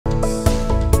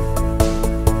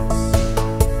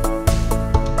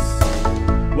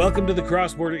Welcome to the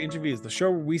Cross Border Interviews, the show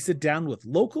where we sit down with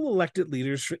local elected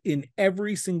leaders in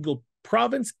every single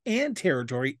province and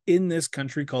territory in this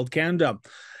country called Canada.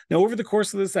 Now, over the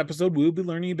course of this episode, we'll be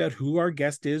learning about who our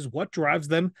guest is, what drives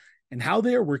them, and how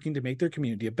they are working to make their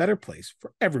community a better place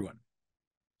for everyone.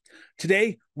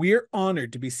 Today, we are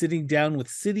honored to be sitting down with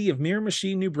City of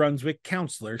Miramichi, New Brunswick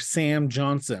Councillor Sam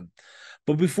Johnston.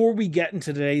 But before we get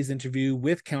into today's interview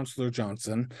with Councillor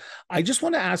Johnston, I just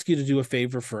want to ask you to do a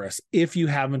favor for us, if you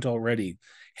haven't already.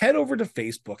 Head over to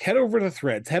Facebook, head over to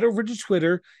Threads, head over to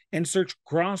Twitter, and search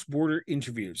Cross Border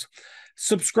Interviews.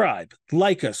 Subscribe,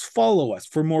 like us, follow us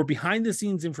for more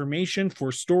behind-the-scenes information,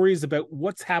 for stories about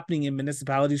what's happening in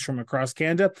municipalities from across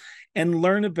Canada, and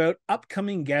learn about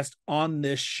upcoming guests on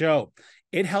this show.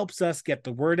 It helps us get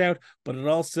the word out, but it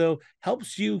also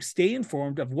helps you stay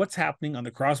informed of what's happening on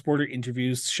the Cross Border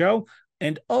Interviews show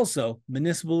and also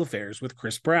Municipal Affairs with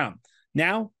Chris Brown.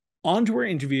 Now, on to our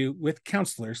interview with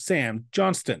Councillor Sam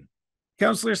Johnston.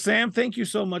 Councillor Sam, thank you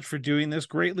so much for doing this.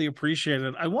 Greatly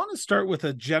appreciated. I want to start with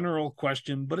a general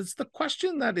question, but it's the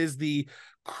question that is the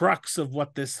crux of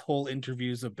what this whole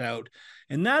interview is about.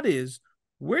 And that is,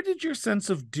 where did your sense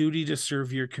of duty to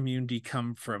serve your community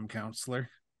come from, Councillor?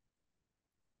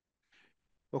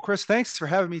 Well, Chris, thanks for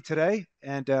having me today,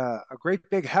 and a great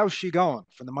big how's you going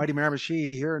from the mighty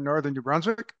Miramichi here in northern New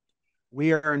Brunswick.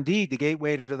 We are indeed the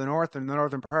gateway to the north and the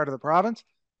northern part of the province,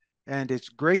 and it's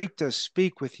great to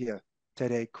speak with you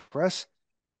today, Chris.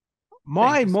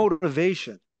 My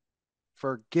motivation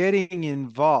for getting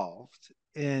involved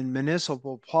in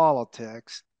municipal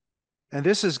politics, and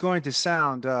this is going to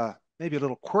sound maybe a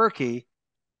little quirky,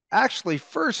 actually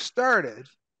first started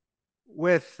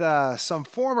with some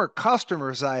former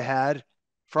customers I had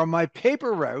from my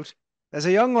paper route as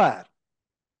a young lad.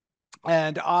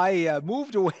 And I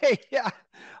moved away.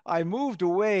 I moved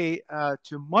away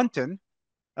to Moncton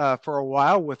for a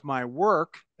while with my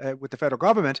work with the federal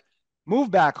government, moved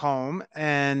back home,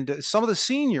 and some of the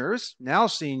seniors, now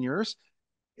seniors,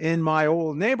 in my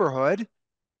old neighborhood,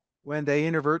 when they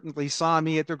inadvertently saw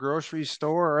me at the grocery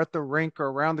store or at the rink or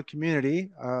around the community,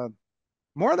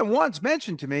 more than once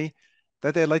mentioned to me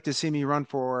that they'd like to see me run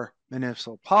for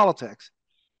municipal politics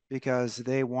because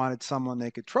they wanted someone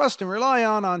they could trust and rely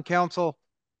on council,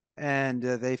 and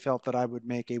they felt that I would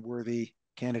make a worthy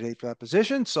candidate for that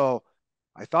position. So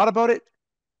I thought about it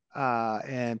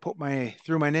and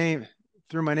threw my name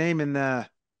in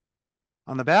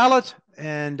on the ballot,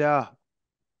 and I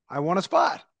won a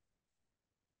spot.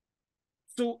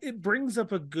 So it brings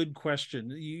up a good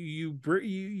question.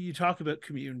 You talk about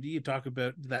community, you talk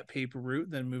about that paper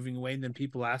route, then moving away, and then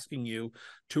people asking you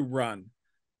to run.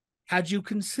 Had you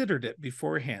considered it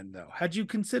beforehand, though? Had you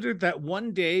considered that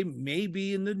one day,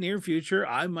 maybe in the near future,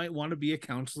 I might want to be a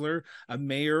councillor, a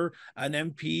mayor, an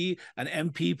MP, an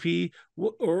MPP,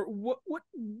 or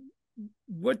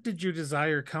what did your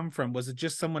desire come from? Was it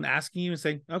just someone asking you and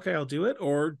saying, "Okay, I'll do it,"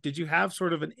 or did you have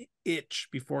sort of an itch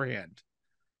beforehand?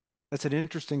 That's an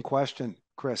interesting question,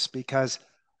 Chris, because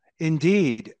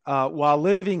indeed, while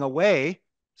living away,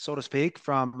 so to speak,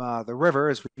 from the river,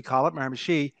 as we call it,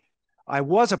 Miramichi, I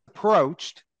was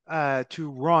approached to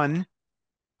run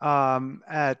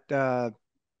at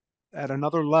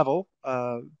another level,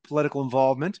 political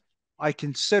involvement. I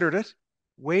considered it,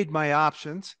 weighed my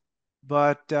options,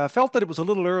 but felt that it was a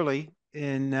little early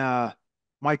in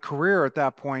my career at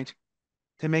that point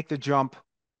to make the jump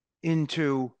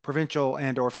into provincial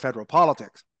and or federal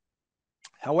politics.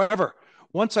 However,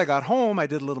 once I got home, I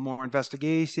did a little more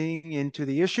investigating into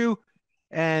the issue,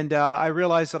 and I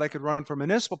realized that I could run for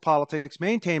municipal politics,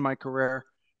 maintain my career,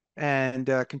 and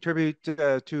contribute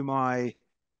to my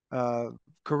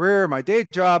career, my day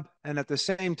job, and at the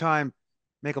same time,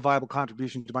 make a viable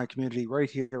contribution to my community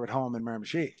right here at home in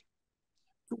Miramichi.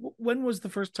 When was the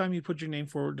first time you put your name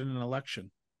forward in an election?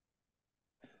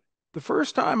 The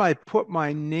first time I put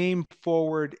my name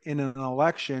forward in an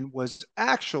election was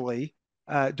actually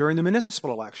during the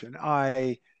municipal election.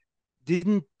 I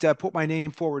didn't put my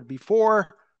name forward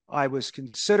before. I was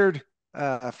considered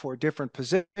for different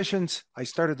positions. I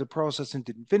started the process and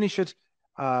didn't finish it.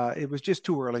 It was just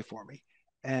too early for me.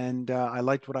 And I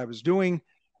liked what I was doing.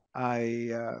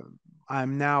 I'm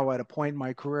now at a point in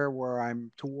my career where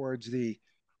I'm towards the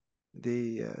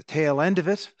tail end of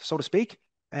it, so to speak.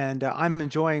 And I'm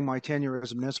enjoying my tenure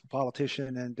as a municipal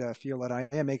politician and feel that I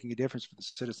am making a difference for the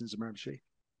citizens of Miramichi.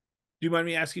 Do you mind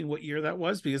me asking what year that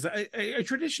was? Because I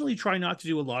traditionally try not to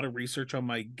do a lot of research on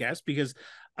my guests, because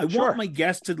I want Sure. my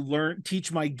guests to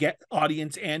teach my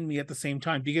audience and me at the same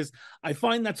time, because I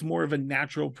find that's more of a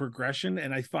natural progression.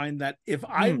 And I find that if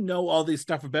I Hmm. know all this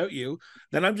stuff about you,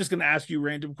 then I'm just going to ask you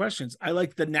random questions. I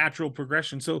like the natural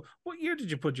progression. So what year did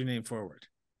you put your name forward?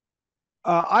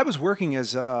 I was working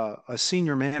as a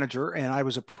senior manager, and I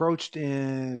was approached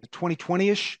in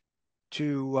 2020-ish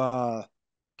to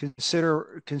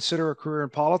consider a career in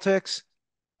politics.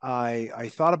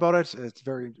 I thought about it.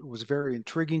 It was very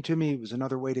intriguing to me. It was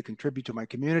another way to contribute to my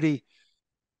community,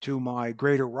 to my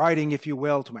greater riding, if you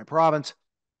will, to my province.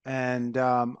 And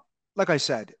like I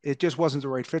said, it just wasn't the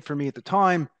right fit for me at the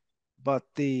time. But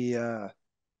the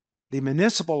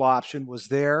municipal option was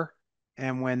there,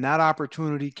 and when that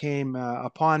opportunity came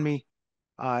upon me,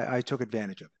 I took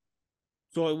advantage of it.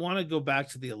 So I want to go back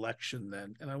to the election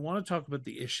then, and I want to talk about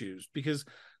the issues, because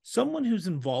someone who's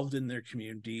involved in their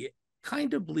community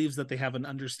kind of believes that they have an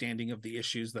understanding of the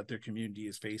issues that their community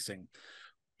is facing.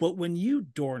 But when you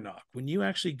door knock, when you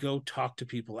actually go talk to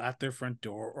people at their front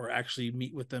door or actually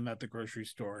meet with them at the grocery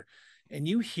store, and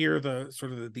you hear the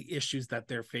sort of the issues that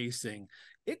they're facing,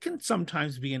 it can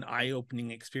sometimes be an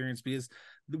eye-opening experience, because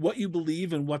what you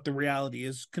believe and what the reality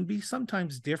is can be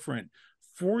sometimes different.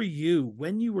 For you,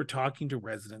 when you were talking to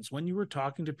residents, when you were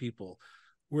talking to people,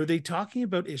 were they talking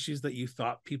about issues that you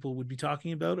thought people would be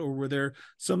talking about, or were there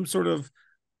some sort of,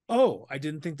 oh, I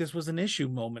didn't think this was an issue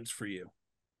moments for you?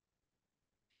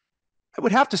 I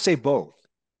would have to say both.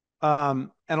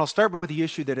 And I'll start with the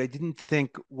issue that I didn't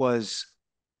think was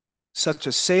such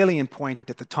a salient point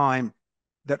at the time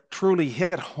that truly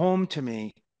hit home to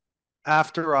me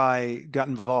after I got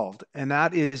involved. And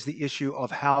that is the issue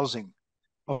of housing,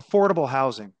 affordable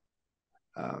housing.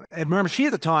 And remember, she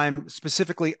at the time,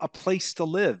 specifically a place to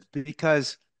live,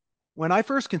 because when I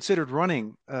first considered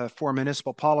running for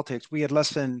municipal politics, we had less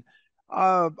than,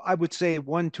 I would say,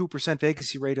 1-2%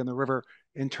 vacancy rate on the river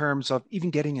in terms of even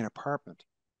getting an apartment.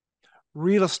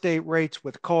 Real estate rates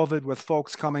with COVID, with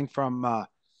folks coming from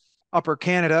upper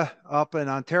Canada, up in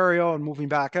Ontario, and moving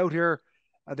back out here,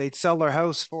 they'd sell their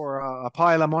house for a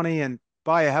pile of money and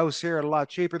buy a house here at a lot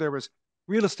cheaper. There was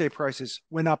real estate prices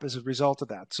went up as a result of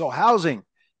that. So housing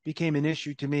became an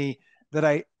issue to me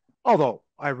that although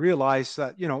I realized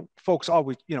that, folks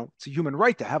always, it's a human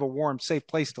right to have a warm, safe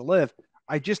place to live.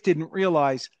 I just didn't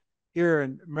realize here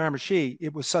in Miramichi,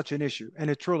 it was such an issue, and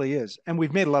it truly is. And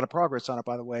we've made a lot of progress on it,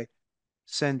 by the way,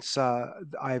 since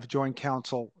I've joined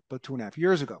council about 2.5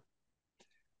 years ago.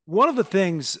 One of the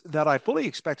things that I fully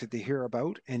expected to hear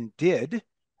about and did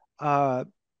uh,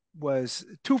 was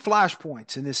two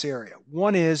flashpoints in this area.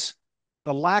 One is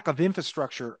the lack of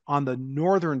infrastructure on the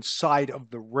northern side of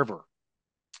the river.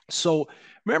 So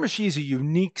Miramichi is a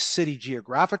unique city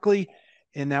geographically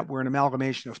in that we're an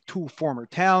amalgamation of two former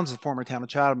towns, the former town of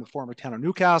Chatham, the former town of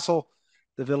Newcastle,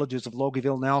 the villages of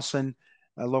Logieville, Nelson,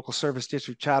 local service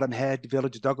district Chatham Head,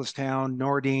 village of Douglastown,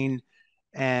 Nordine,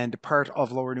 and part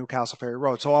of Lower Newcastle Ferry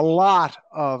Road. So a lot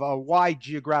of a wide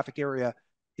geographic area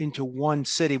into one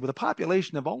city with a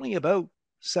population of only about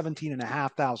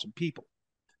 17,500 people.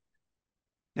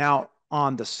 Now,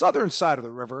 on the southern side of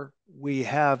the river, we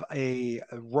have a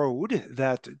road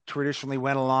that traditionally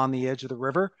went along the edge of the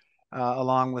river,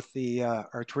 along with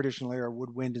our traditionally our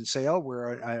wood, wind, and sail,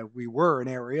 where we were an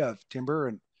area of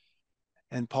timber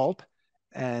and pulp,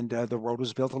 and the road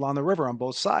was built along the river on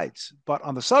both sides. But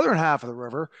on the southern half of the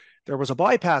river, there was a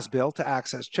bypass built to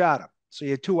access Chatham. So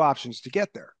you had two options to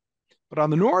get there. But on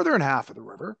the northern half of the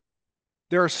river,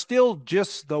 there's still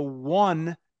just the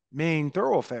one main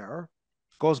thoroughfare,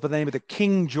 goes by the name of the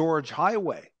King George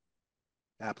Highway,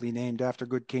 aptly named after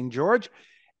good King George.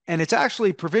 And it's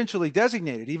actually provincially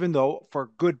designated, even though for a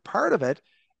good part of it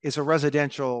it's a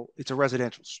residential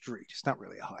street. It's not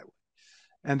really a highway.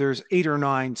 And there's 8 or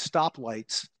 9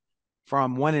 stoplights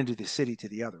from one end of the city to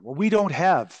the other. Well, we don't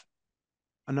have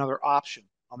another option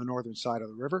on the northern side of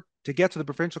the river to get to the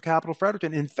provincial capital,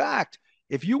 Fredericton. In fact,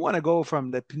 if you want to go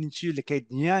from the Peninsula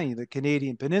Acadienne, the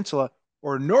Canadian Peninsula,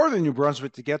 or northern New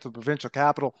Brunswick to get to the provincial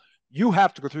capital, you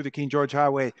have to go through the King George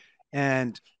Highway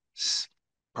and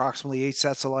approximately 8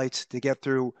 sets of lights to get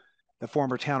through the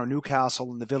former town of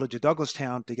Newcastle and the village of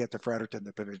Douglastown to get to Fredericton,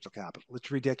 the provincial capital.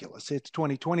 It's ridiculous. It's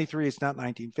 2023. It's not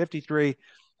 1953.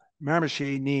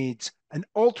 Miramichi needs an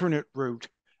alternate route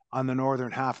on the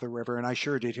northern half of the river, and I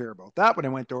sure did hear about that when I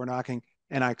went door knocking,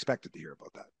 and I expected to hear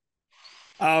about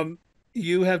that.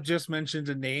 You have just mentioned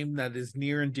a name that is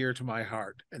near and dear to my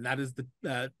heart, and that is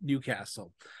the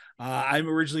Newcastle. I'm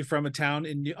originally from a town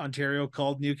in Ontario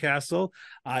called Newcastle.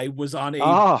 I was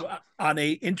Ah, on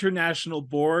a international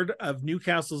board of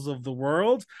Newcastles of the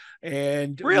world,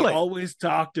 and we really? always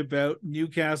talked about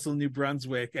Newcastle, New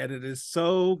Brunswick. And it is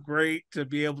so great to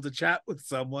be able to chat with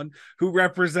someone who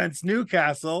represents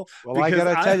Newcastle Well, I because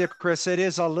got to I tell you, Chris, it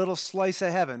is a little slice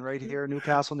of heaven right here in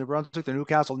Newcastle, New Brunswick, the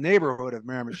Newcastle neighborhood of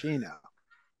Miramichi now.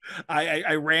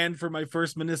 I ran for my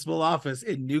first municipal office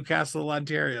in Newcastle,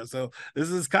 Ontario. So this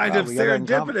is kind Well, of we got that in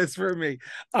common. serendipitous for me.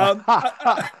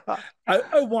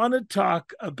 I want to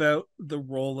talk about the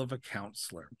role of a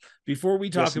counselor. Before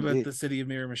we talk Yes, about indeed. the city of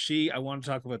Miramichi, I want to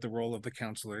talk about the role of the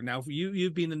counselor. Now,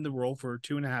 you've been in the role for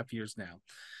 2.5 years now,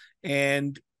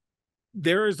 and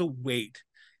there is a weight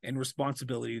and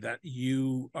responsibility that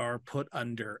you are put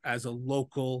under as a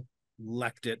local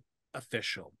elected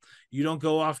official. You don't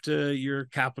go off to your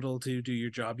capital to do your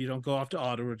job. You don't go off to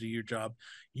Ottawa to do your job.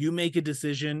 You make a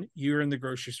decision, you're in the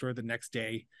grocery store the next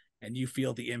day, and you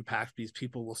feel the impact because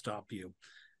people will stop you.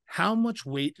 How much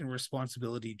weight and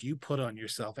responsibility do you put on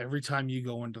yourself every time you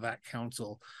go into that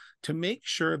council to make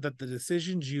sure that the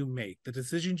decisions you make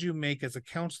as a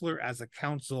counselor, as a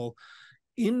council,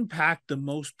 impact the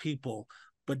most people,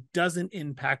 but doesn't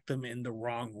impact them in the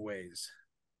wrong ways?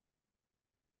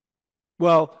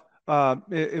 Well,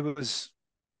 it was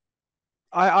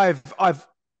I've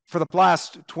for the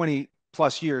last 20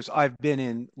 plus years, I've been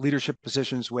in leadership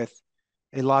positions with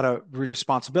a lot of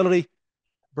responsibility,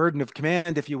 burden of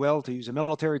command, if you will, to use a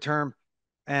military term.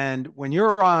 And when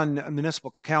you're on a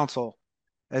municipal council,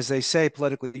 as they say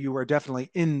politically, you are definitely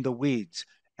in the weeds.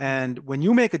 And when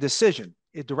you make a decision,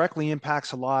 it directly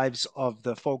impacts the lives of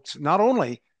the folks, not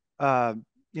only uh,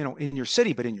 in your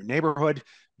city, but in your neighborhood,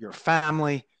 your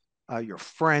family, your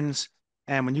friends.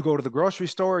 And when you go to the grocery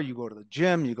store, you go to the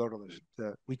gym, you go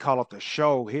to we call it the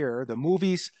show here, the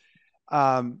movies,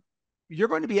 um, you're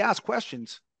going to be asked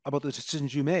questions about the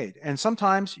decisions you made. And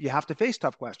sometimes you have to face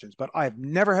tough questions, but I've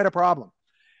never had a problem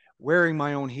wearing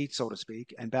my own heat, so to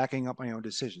speak, and backing up my own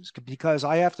decisions. Because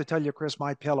I have to tell you, Chris,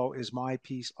 my pillow is my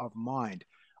peace of mind.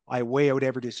 I weigh out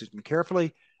every decision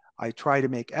carefully. I try to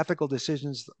make ethical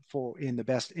decisions for in the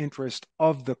best interest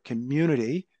of the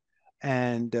community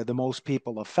and the most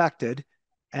people affected.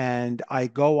 And I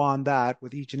go on that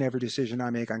with each and every decision I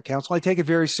make on council. I take it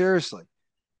very seriously.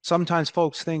 Sometimes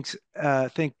folks think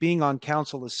being on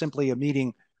council is simply a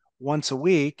meeting once a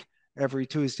week every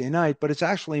Tuesday night, but it's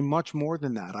actually much more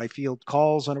than that. I field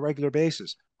calls on a regular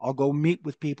basis. I'll go meet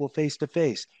with people face to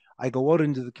face. I go out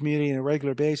into the community on a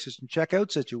regular basis and check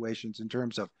out situations in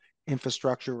terms of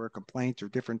infrastructure or complaints or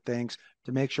different things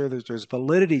to make sure that there's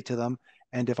validity to them.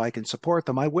 And if I can support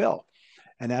them, I will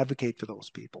and advocate for those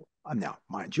people. Now,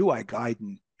 mind you, I guide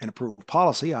and approve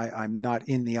policy. I'm not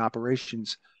in the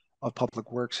operations of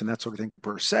public works and that sort of thing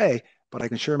per se, but I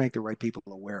can sure make the right people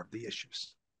aware of the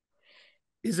issues.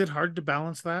 Is it hard to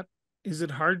balance that? Is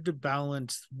it hard to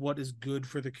balance what is good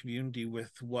for the community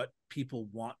with what people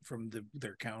want from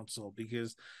their council?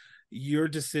 Because your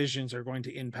decisions are going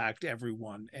to impact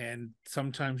everyone. And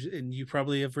sometimes, and you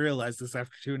probably have realized this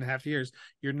after 2.5 years,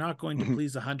 you're not going to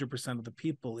please 100% of the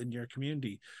people in your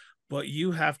community, but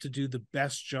you have to do the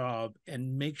best job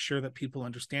and make sure that people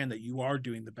understand that you are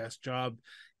doing the best job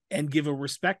and give a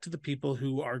respect to the people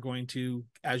who are going to,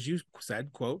 as you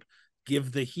said, quote,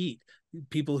 give the heat,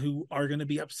 people who are going to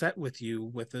be upset with you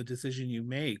with the decision you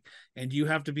make. And you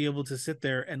have to be able to sit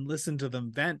there and listen to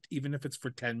them vent, even if it's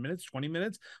for 10 minutes, 20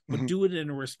 minutes, but do it in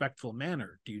a respectful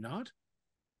manner. Do you not?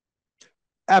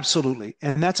 Absolutely.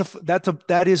 And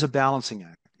that is a balancing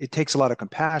act. It takes a lot of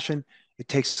compassion. It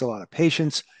takes a lot of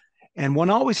patience. And one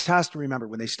always has to remember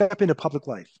when they step into public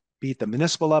life, be it the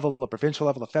municipal level, the provincial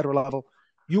level, the federal level,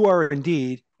 you are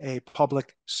indeed a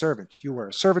public servant. You are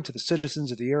a servant to the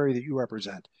citizens of the area that you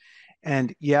represent.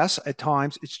 And yes, at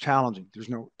times it's challenging.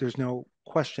 There's no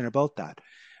question about that.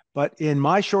 But in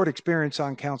my short experience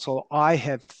on council, I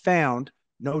have found,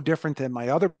 no different than my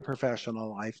other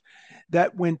professional life,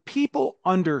 that when people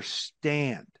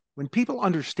understand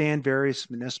various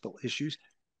municipal issues,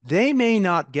 they may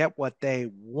not get what they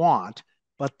want,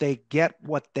 but they get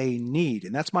what they need.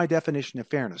 And that's my definition of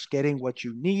fairness, getting what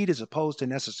you need as opposed to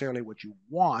necessarily what you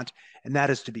want. And that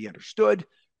is to be understood,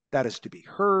 that is to be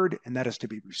heard, and that is to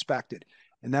be respected.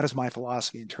 And that is my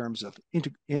philosophy in terms of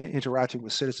interacting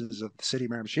with citizens of the city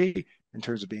of Miramichi in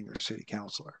terms of being their city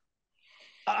councilor.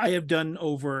 I have done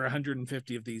over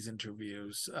 150 of these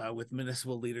interviews with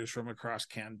municipal leaders from across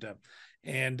Canada,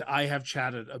 and I have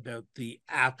chatted about the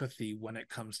apathy when it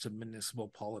comes to municipal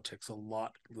politics a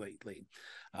lot lately,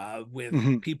 with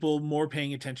Mhm. people more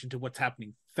paying attention to what's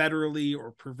happening federally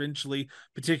or provincially,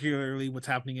 particularly what's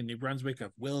happening in New Brunswick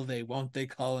of will they, won't they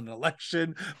call an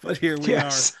election? But here we are.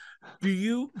 Yes. Do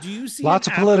you see an Lots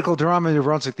of apathy? political drama in New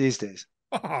Brunswick these days.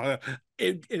 Oh,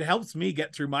 it helps me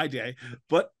get through my day.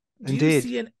 But do you Indeed.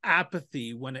 see an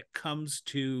apathy when it comes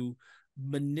to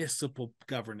municipal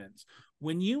governance?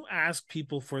 When you ask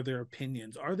people for their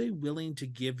opinions, are they willing to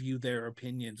give you their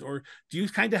opinions? Or do you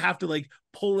kind of have to like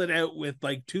pull it out with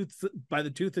like tooth by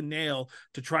the tooth and nail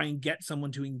to try and get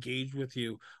someone to engage with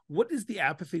you? What is the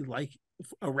apathy like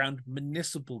around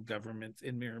municipal governments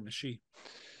in Miramichi?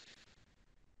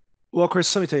 Well,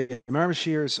 Chris, let me tell you,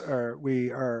 Miramichiers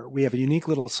we have a unique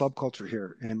little subculture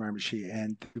here in Miramichi,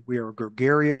 and we are a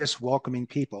gregarious, welcoming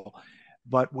people,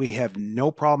 but we have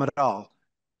no problem at all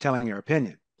telling your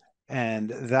opinion. And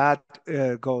that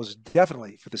goes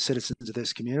definitely for the citizens of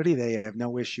this community. They have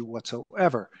no issue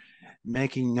whatsoever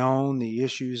making known the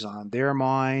issues on their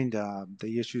mind,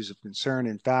 the issues of concern.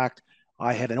 In fact,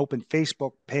 I have an open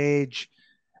Facebook page,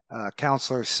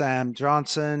 Councillor Sam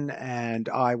Johnston, and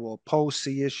I will post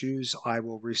the issues. I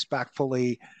will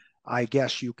respectfully, I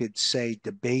guess you could say,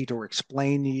 debate or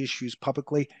explain the issues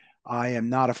publicly. I am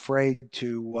not afraid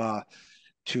to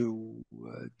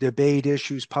debate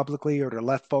issues publicly or to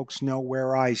let folks know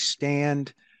where I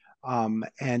stand.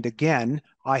 And again,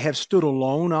 I have stood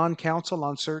alone on council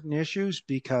on certain issues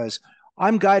because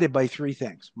I'm guided by three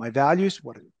things: my values,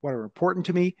 what are important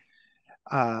to me,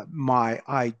 my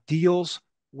ideals,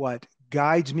 what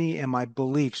guides me, and my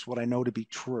beliefs, what I know to be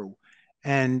true.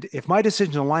 And if my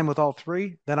decisions align with all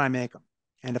three, then I make them.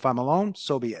 And if I'm alone,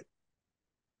 so be it.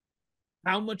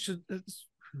 How much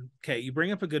okay, you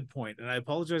bring up a good point, and I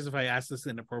apologize if I asked this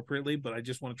inappropriately, but I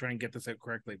just want to try and get this out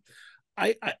correctly.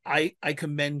 I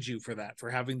commend you for that, for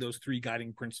having those three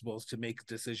guiding principles to make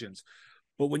decisions.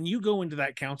 But when you go into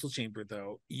that council chamber,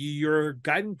 though, your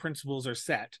guiding principles are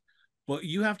set, but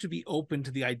you have to be open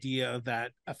to the idea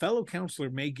that a fellow counselor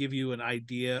may give you an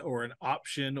idea or an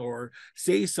option or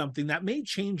say something that may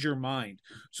change your mind.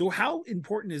 So, how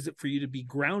important is it for you to be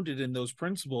grounded in those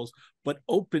principles, but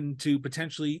open to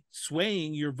potentially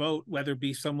swaying your vote, whether it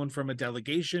be someone from a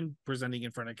delegation presenting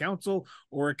in front of council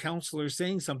or a counselor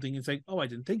saying something and saying, oh, I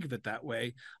didn't think of it that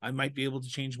way. I might be able to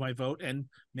change my vote and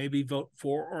maybe vote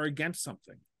for or against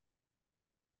something.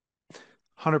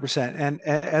 100%. And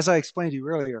as I explained to you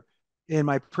earlier, in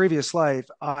my previous life,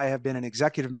 I have been an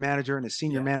executive manager and a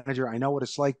senior Yeah. manager. I know what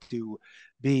it's like to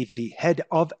be the head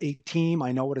of a team.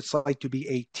 I know what it's like to be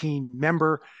a team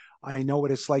member. I know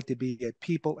what it's like to be a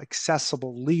people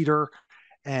accessible leader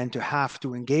and to have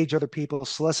to engage other people,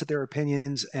 solicit their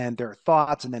opinions and their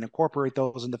thoughts, and then incorporate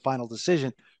those in the final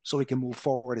decision so we can move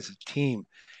forward as a team.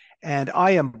 And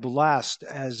I am blessed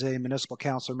as a municipal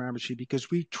councilor in Miramichi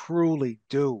because we truly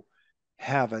do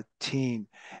have a team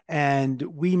and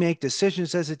we make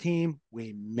decisions as a team.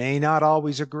 We may not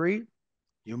always agree.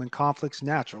 Human conflict's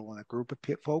natural in a group of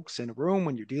folks in a room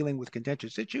when you're dealing with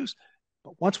contentious issues.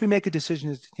 But once we make a decision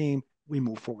as a team, we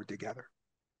move forward together.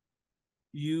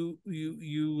 You've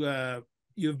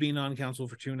been on council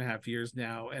for 2.5 years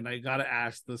now, and I got to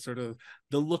ask the sort of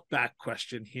the look back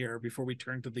question here before we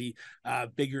turn to the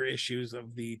bigger issues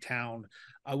of the town.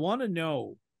 I want to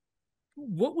know,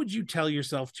 what would you tell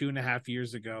yourself 2.5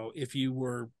 years ago if you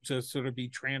were to sort of be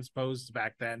transposed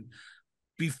back then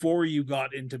before you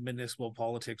got into municipal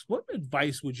politics? What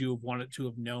advice would you have wanted to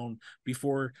have known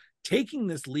before taking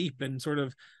this leap and sort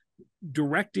of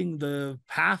directing the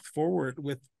path forward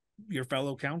with your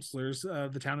fellow counselors,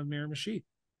 the town of Miramichi?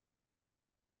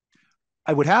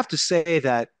 I would have to say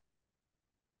that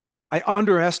I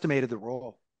underestimated the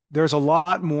role. There's a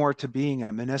lot more to being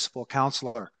a municipal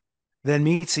councilor than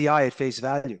meets the eye at face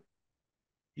value.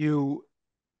 You,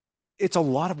 it's a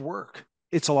lot of work.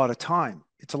 It's a lot of time.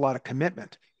 It's a lot of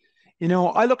commitment. You know,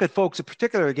 I look at folks in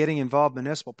particular getting involved in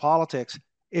municipal politics.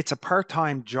 It's a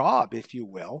part-time job, if you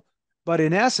will, but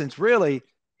in essence, really,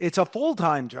 it's a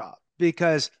full-time job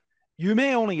because you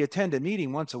may only attend a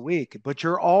meeting once a week, but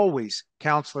you're always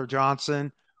Councillor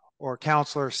Johnson or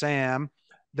Councillor Sam.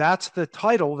 That's the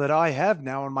title that I have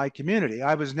now in my community.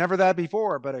 I was never that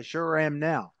before, but I sure am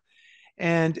now.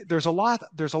 And there's a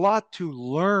lot to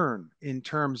learn in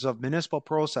terms of municipal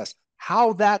process,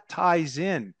 how that ties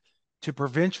in to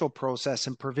provincial process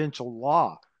and provincial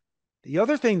law. The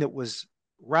other thing that was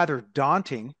rather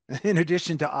daunting, in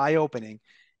addition to eye-opening,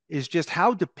 is just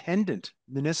how dependent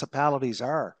municipalities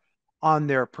are on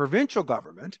their provincial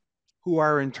government who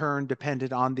are in turn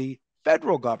dependent on the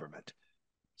federal government.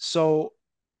 So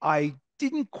I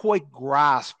didn't quite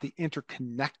grasp the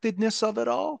interconnectedness of it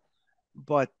all,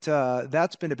 but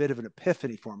that's been a bit of an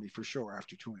epiphany for me for sure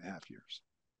after 2.5 years.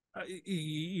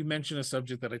 You mentioned a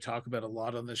subject that I talk about a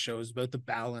lot on the show is about the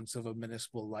balance of a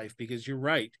municipal life, because you're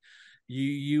right.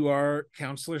 You are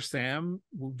Councillor Sam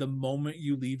the moment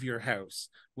you leave your house.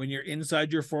 When you're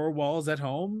inside your four walls at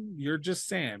home, you're just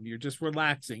Sam. You're just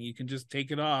relaxing. You can just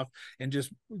take it off and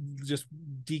just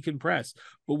decompress.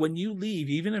 But when you leave,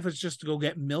 even if it's just to go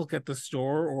get milk at the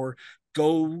store or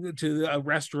go to a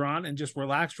restaurant and just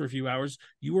relax for a few hours,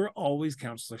 you are always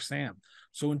Councillor Sam.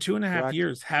 So in 2.5 Correct.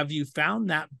 years, have you found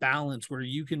that balance where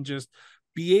you can just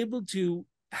be able to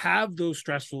have those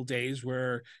stressful days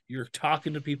where you're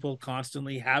talking to people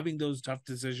constantly, having those tough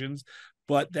decisions,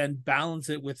 but then balance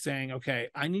it with saying, okay,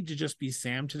 I need to just be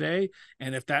Sam today.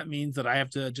 And if that means that I have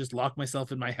to just lock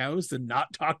myself in my house and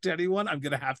not talk to anyone, I'm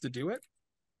going to have to do it?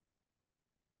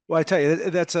 Well, I tell you,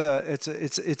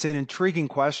 it's an intriguing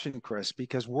question, Chris,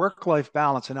 because work-life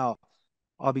balance, and I'll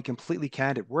be completely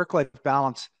candid, work-life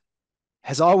balance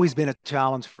has always been a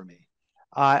challenge for me.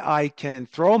 I can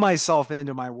throw myself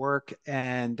into my work,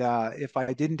 and if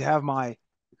I didn't have my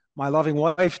loving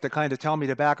wife to kind of tell me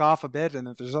to back off a bit, and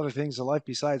that there's other things in life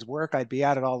besides work, I'd be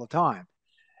at it all the time.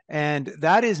 And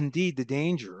that is indeed the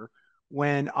danger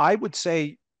when I would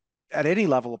say at any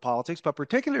level of politics, but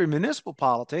particularly municipal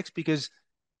politics, because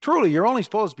truly you're only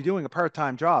supposed to be doing a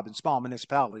part-time job in small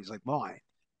municipalities like mine.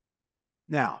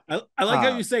 Now, I like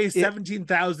how you say it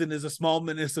 17,000 is a small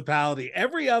municipality.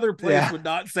 Every other place yeah, would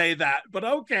not say that, but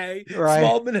okay, right.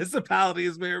 small municipality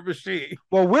is Miramichi.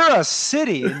 Well, we're a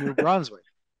city in New Brunswick,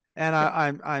 and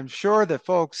I'm sure that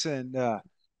folks in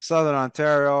Southern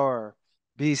Ontario or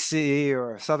BC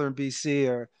or Southern BC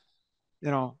or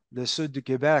the Sud de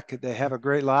Quebec, they have a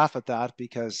great laugh at that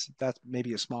because that's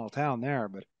maybe a small town there,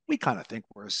 but we kind of think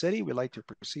we're a city. We like to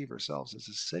perceive ourselves as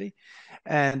a city,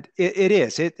 and it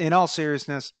is. In all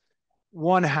seriousness,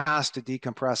 one has to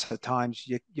decompress at times.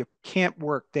 You can't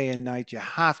work day and night. You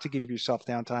have to give yourself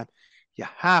downtime. You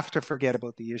have to forget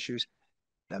about the issues.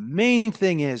 The main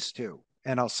thing is too,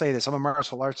 and I'll say this: I'm a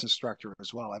martial arts instructor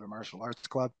as well. I have a martial arts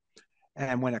club,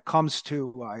 and when it comes to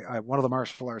one of the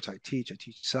martial arts I teach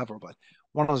several, but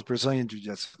one of those Brazilian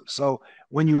jiu-jitsu. So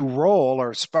when you roll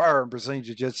or spar in Brazilian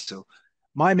jiu-jitsu,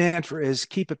 my mantra is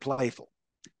keep it playful,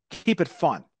 keep it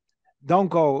fun. Don't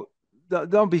go,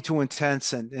 don't be too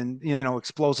intense and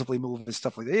explosively move and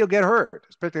stuff like that. You'll get hurt,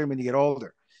 especially when you get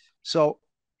older. So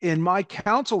in my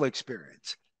council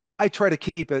experience, I try to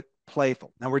keep it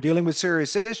playful. Now we're dealing with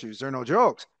serious issues; they're no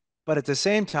jokes, but at the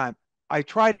same time, I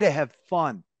try to have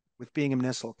fun with being a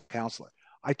municipal councillor.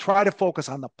 I try to focus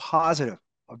on the positive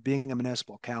of being a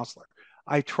municipal councillor.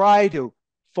 I try to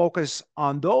focus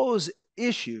on those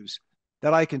issues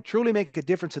that I can truly make a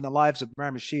difference in the lives of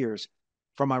Miramichiers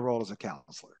from my role as a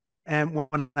councillor. And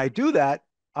when I do that,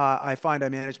 I find I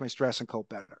manage my stress and cope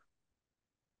better.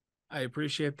 I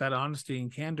appreciate that honesty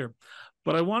and candor,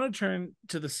 but I want to turn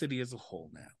to the city as a whole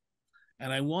now.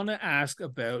 And I want to ask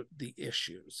about the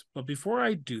issues. But before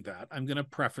I do that, I'm going to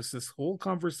preface this whole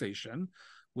conversation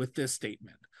with this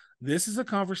statement. This is a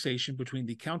conversation between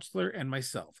the councillor and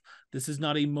myself. This is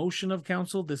not a motion of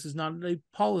council. This is not a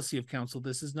policy of council.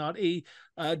 This is not a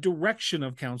direction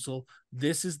of council.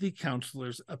 This is the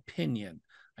councillor's opinion.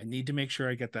 I need to make sure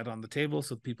I get that on the table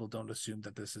so people don't assume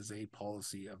that this is a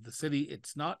policy of the city.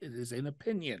 It's not. It is an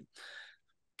opinion.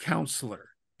 Councillor,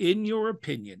 in your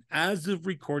opinion, as of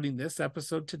recording this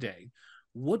episode today,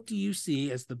 what do you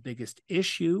see as the biggest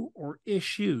issue or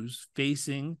issues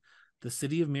facing the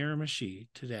city of Miramichi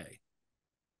today?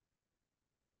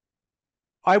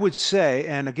 I would say,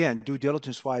 and again, due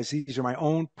diligence wise, these are my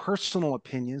own personal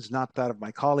opinions, not that of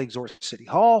my colleagues or City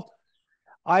Hall.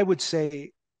 I would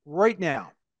say right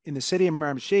now in the city of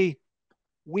Miramichi,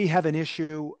 we have an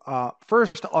issue.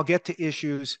 First, I'll get to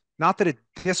issues, not that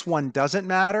this one doesn't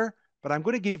matter, but I'm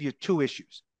going to give you two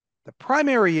issues. The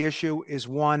primary issue is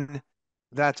one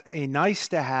that's a nice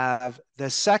to have. The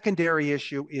secondary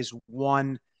issue is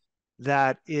one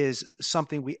that is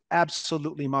something we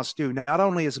absolutely must do, not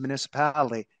only as a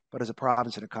municipality, but as a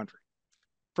province and a country.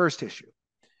 First issue.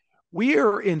 We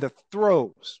are in the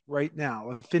throes right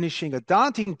now of finishing a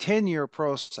daunting 10-year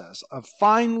process of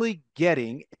finally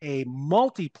getting a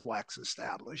multiplex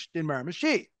established in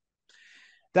Miramichi.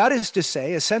 That is to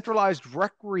say, a centralized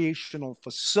recreational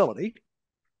facility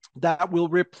that will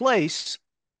replace,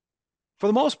 for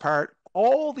the most part,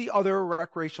 all the other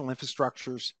recreational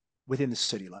infrastructures within the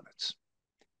city limits.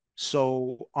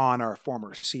 So on our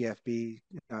former CFB,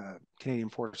 Canadian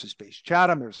Forces Base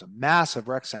Chatham, there's a massive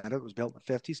rec center that was built in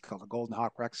the 50s called the Golden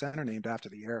Hawk Rec Center, named after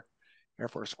the Air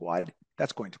Force Squad.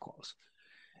 That's going to close.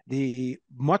 The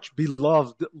much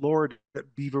beloved Lord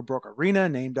Beaverbrook Arena,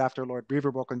 named after Lord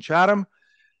Beaverbrook in Chatham.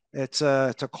 It's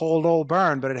a cold old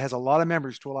barn, but it has a lot of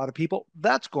memories to a lot of people.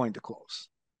 That's going to close.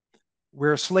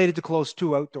 We're slated to close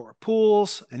 2 outdoor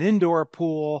pools, an indoor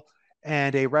pool,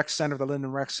 and a rec center, the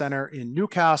Linden Rec Center in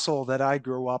Newcastle, that I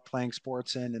grew up playing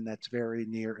sports in, and that's very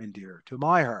near and dear to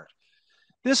my heart.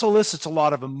 This elicits a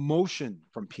lot of emotion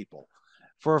from people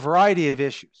for a variety of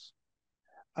issues.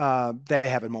 They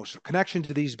have emotional connection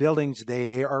to these buildings.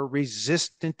 They are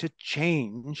resistant to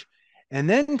change. And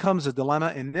then comes a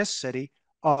dilemma in this city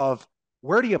of,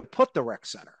 where do you put the rec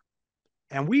center?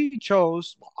 And we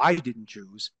chose, well, I didn't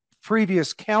choose,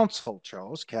 previous council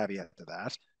chose, caveat to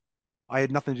that. I had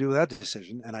nothing to do with that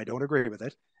decision, and I don't agree with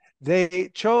it.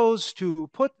 They chose to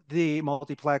put the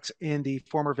multiplex in the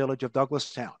former village of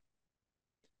Douglastown.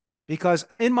 Because,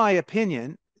 in my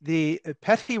opinion, the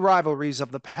petty rivalries of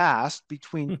the past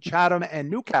between Chatham and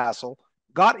Newcastle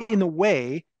got in the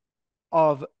way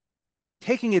of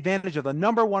taking advantage of the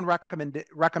number one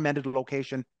recommended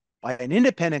location by an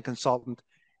independent consultant,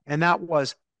 and that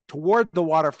was toward the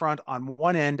waterfront on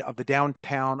one end of the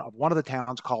downtown of one of the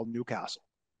towns called Newcastle.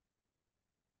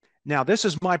 Now, this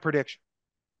is my prediction.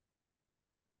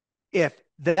 If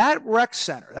that rec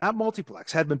center, that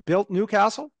multiplex, had been built in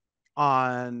Newcastle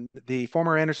on the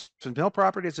former Anderson Mill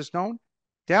property, as it's known,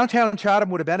 downtown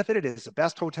Chatham would have benefited. It is the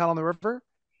best hotel on the river.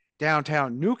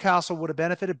 Downtown Newcastle would have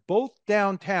benefited. Both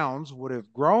downtowns would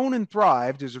have grown and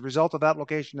thrived as a result of that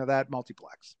location of that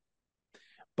multiplex.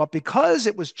 But because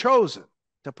it was chosen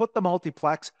to put the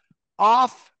multiplex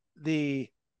off the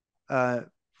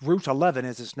Route 11,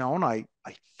 as it's known, I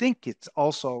think it's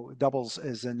also doubles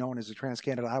as known as the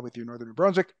Trans-Canada Highway through northern New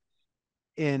Brunswick,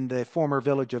 in the former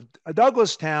village of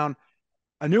Douglastown.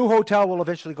 A new hotel will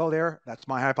eventually go there. That's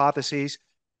my hypothesis.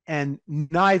 And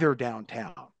neither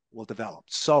downtown will develop.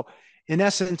 So, in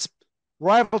essence,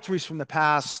 rivalries from the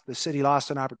past, the city lost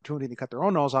an opportunity to cut their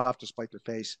own nose off to spite their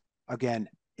face, again,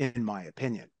 in my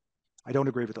opinion. I don't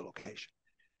agree with the location.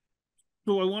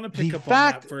 So I want to pick up on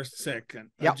that for a second.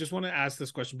 Yep. I just want to ask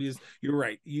this question because you're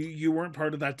right. You weren't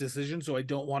part of that decision, so I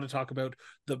don't want to talk about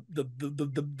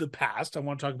the past. I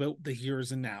want to talk about the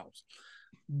heres and nows.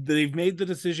 They've made the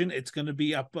decision. It's going to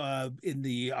be up on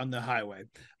the highway.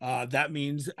 That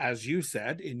means, as you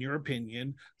said, in your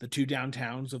opinion, the two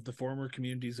downtowns of the former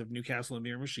communities of Newcastle and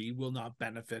Miramichi will not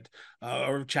benefit,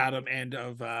 or Chatham and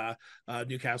of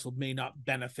Newcastle may not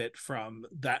benefit from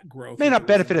that growth. May not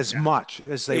benefit as much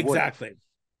as they would. Exactly.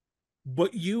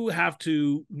 But you have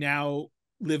to now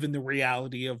live in the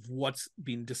reality of what's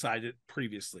been decided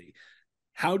previously.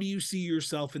 How do you see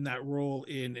yourself in that role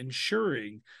in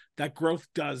ensuring that growth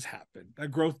does happen,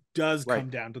 that growth does come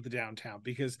down to the downtown?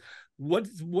 Because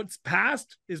what's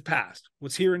past is past.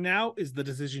 What's here and now is the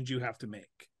decisions you have to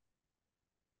make.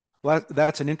 Well,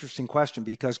 that's an interesting question,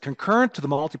 because concurrent to the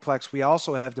multiplex, we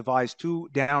also have devised 2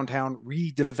 downtown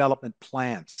redevelopment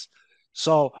plans.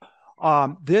 So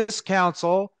this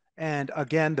council, and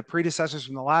again, the predecessors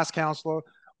from the last council,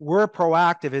 we're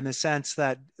proactive in the sense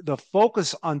that the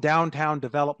focus on downtown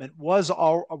development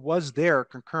was there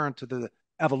concurrent to the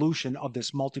evolution of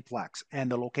this multiplex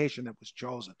and the location that was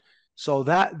chosen. So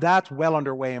that's well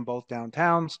underway in both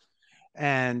downtowns.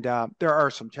 And there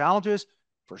are some challenges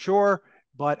for sure,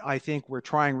 but I think we're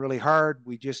trying really hard.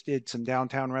 We just did some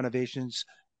downtown renovations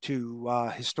to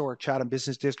historic Chatham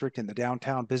Business District and the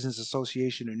Downtown Business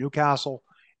Association in Newcastle.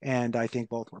 And I think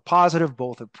both were positive.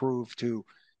 Both have proved to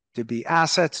be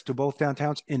assets to both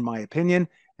downtowns, in my opinion.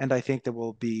 And I think there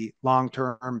will be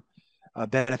long-term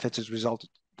benefits as a result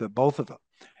to both of them.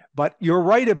 But you're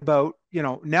right about,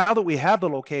 now that we have the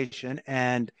location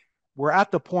and we're at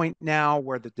the point now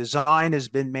where the design has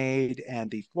been made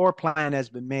and the floor plan has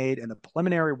been made and the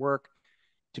preliminary work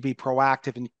to be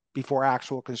proactive and before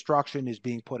actual construction is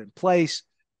being put in place,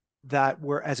 that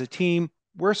we're, as a team,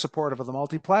 we're supportive of the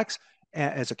multiplex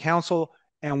as a council,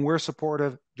 and we're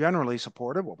generally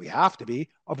supportive, well, we have to be,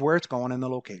 of where it's going in the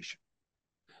location.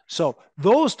 So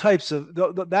those types of,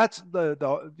 that's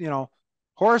the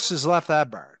horse has left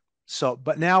that barn. So,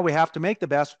 but now we have to make the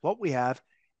best of what we have,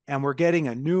 and we're getting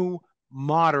a new,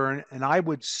 modern, and I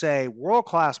would say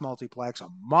world-class multiplex, a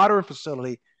modern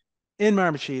facility in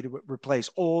Miramichi to replace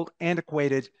old,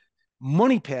 antiquated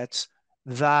money pits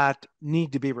that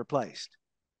need to be replaced.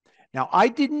 Now, I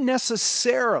didn't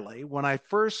necessarily, when I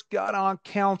first got on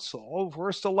council,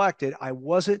 first elected, I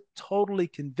wasn't totally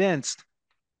convinced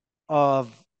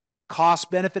of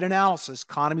cost benefit analysis,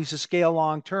 economies of scale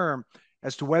long term,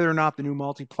 as to whether or not the new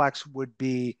multiplex would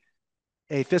be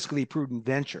a fiscally prudent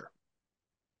venture.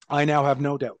 I now have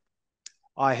no doubt.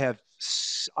 I've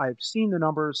seen the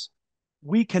numbers.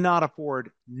 We cannot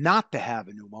afford not to have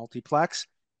a new multiplex,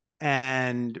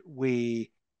 and we're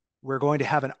going to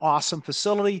have an awesome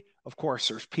facility. Of course,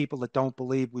 there's people that don't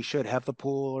believe we should have the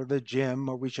pool or the gym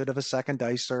or we should have a second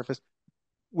ice surface.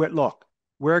 Look,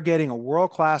 we're getting a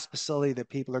world-class facility that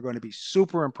people are going to be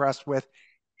super impressed with.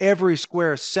 Every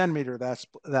square centimeter of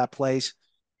that place,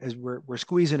 as we're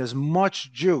squeezing as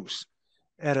much juice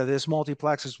out of this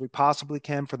multiplex as we possibly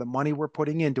can for the money we're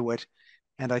putting into it.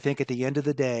 And I think at the end of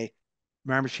the day,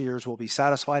 Miramichiers will be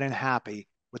satisfied and happy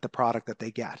with the product that they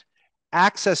get.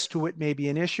 Access to it may be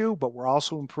an issue, but we're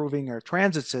also improving our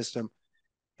transit system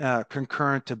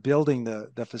concurrent to building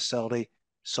the facility.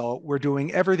 So we're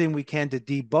doing everything we can to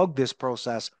debug this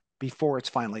process before it's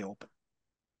finally open.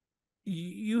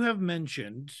 You have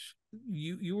mentioned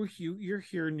you're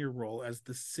here in your role as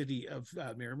the city of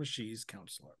Miramichi's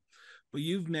councillor, but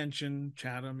you've mentioned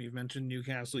Chatham, you've mentioned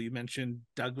Newcastle, you mentioned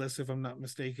Douglas, if I'm not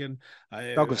mistaken,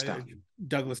 Douglastown.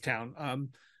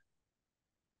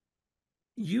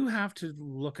 You have to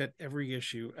look at every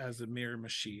issue as a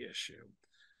Miramichi issue.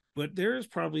 But there is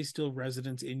probably still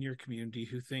residents in your community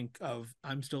who think of,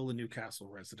 I'm still a Newcastle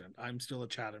resident, I'm still a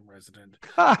Chatham resident.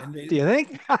 And do you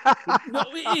think? No,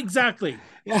 exactly.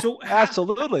 Yeah, so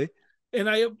absolutely. And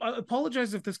I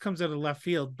apologize if this comes out of left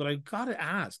field, but I got to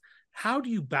ask, how do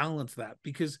you balance that?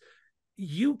 Because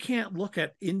you can't look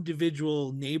at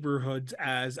individual neighborhoods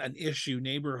as an issue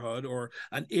neighborhood or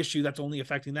an issue that's only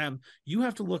affecting them. You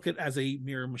have to look at it as a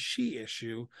Miramichi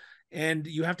issue, and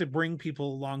you have to bring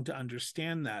people along to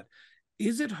understand that.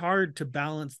 Is it hard to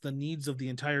balance the needs of the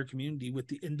entire community with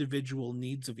the individual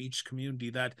needs of each community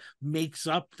that makes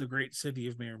up the great city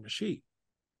of Miramichi?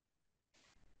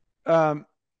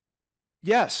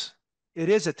 Yes, it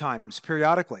is at times,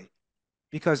 periodically,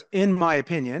 because in my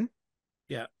opinion,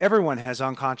 yeah, everyone has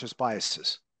unconscious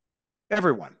biases.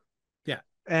 Everyone. Yeah.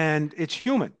 And it's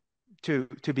human to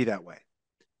be that way.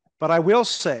 But I will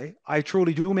say, I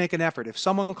truly do make an effort. If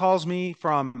someone calls me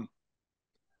from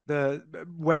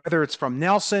whether it's from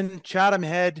Nelson, Chatham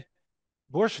Head,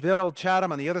 Bushville,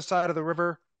 Chatham on the other side of the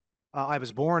river. I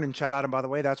was born in Chatham, by the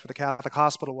way. That's where the Catholic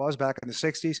hospital was back in the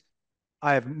 60s.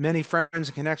 I have many friends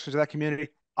and connections to that community.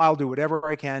 I'll do whatever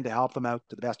I can to help them out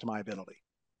to the best of my ability.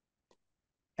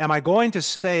 Am I going to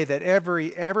say that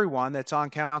everyone that's on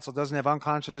council doesn't have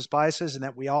unconscious biases and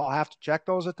that we all have to check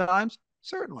those at times?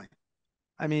 Certainly.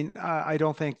 I mean, I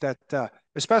don't think that,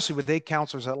 especially with 8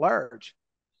 councillors at large,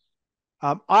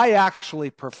 I actually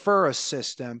prefer a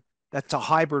system that's a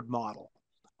hybrid model.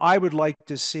 I would like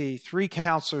to see 3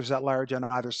 councillors at large on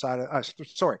either side of,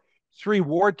 3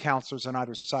 ward councillors on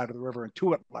either side of the river and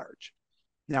 2 at large.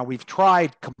 Now, we've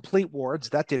tried complete wards.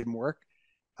 That didn't work.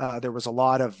 There was a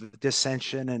lot of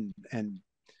dissension and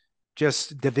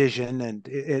just division, and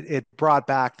it brought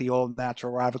back the old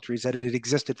natural rivalries that had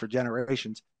existed for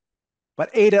generations. But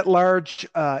 8 at large,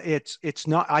 it's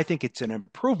not. I think it's an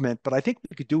improvement, but I think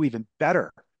we could do even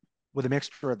better with a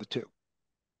mixture of the two.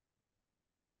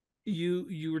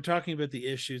 You were talking about the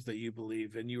issues that you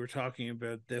believe, and you were talking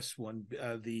about this one,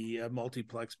 the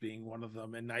multiplex being one of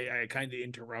them, and I kind of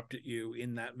interrupted you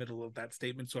in that middle of that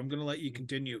statement, so I'm going to let you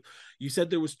continue. You said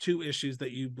there was 2 issues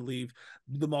that you believe,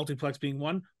 the multiplex being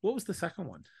one. What was the second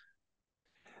one?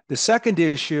 The second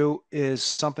issue is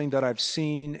something that I've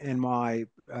seen in my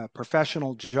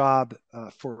professional job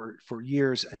for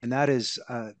years, and that is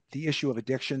the issue of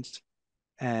addictions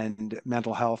and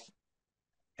mental health.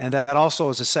 And that also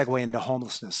is a segue into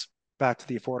homelessness, back to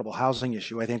the affordable housing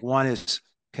issue. I think one is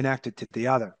connected to the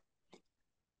other.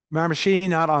 Miramichi,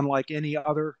 not unlike any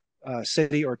other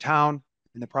city or town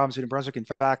in the province of New Brunswick, in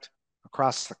fact,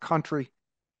 across the country,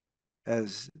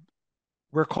 as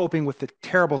we're coping with the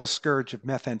terrible scourge of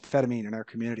methamphetamine in our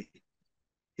community.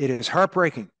 It is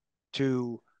heartbreaking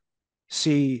to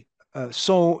see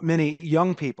so many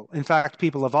young people, in fact,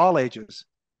 people of all ages,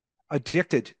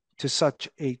 addicted to such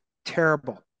a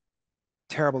terrible,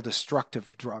 destructive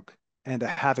drug and the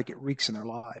havoc it wreaks in their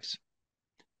lives.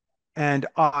 And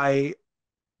I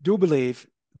do believe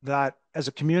that as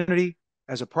a community,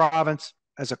 as a province,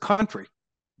 as a country,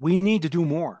 we need to do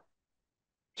more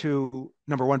to,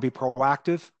 number one, be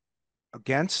proactive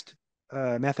against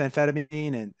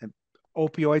methamphetamine and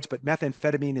opioids, but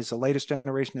methamphetamine is the latest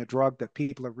generation of drug that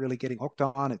people are really getting hooked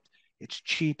on. It's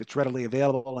cheap, it's readily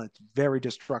available, and it's very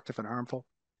destructive and harmful.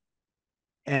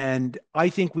 And I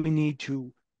think we need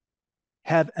to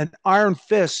have an iron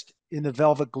fist in the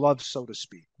velvet glove, so to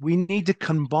speak. We need to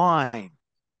combine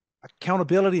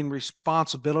accountability and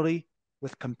responsibility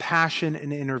with compassion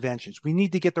and interventions. We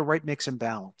need to get the right mix and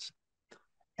balance.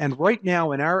 And right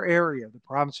now in our area, the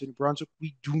province of New Brunswick,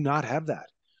 we do not have that.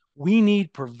 We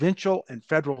need provincial and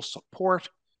federal support,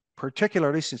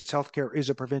 particularly since healthcare is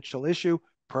a provincial issue,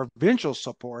 provincial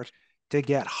support to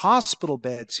get hospital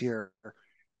beds here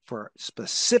for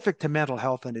specific to mental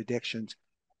health and addictions,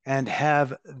 and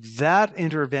have that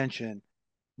intervention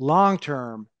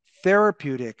long-term,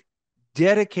 therapeutic,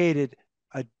 dedicated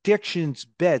addictions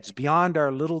beds beyond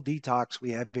our little detox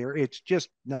we have here. It's just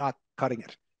not cutting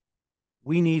it.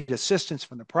 We need assistance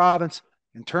from the province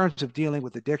in terms of dealing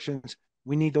with addictions.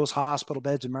 We need those hospital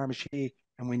beds in Miramichi,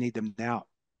 and we need them now,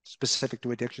 specific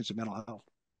to addictions and mental health.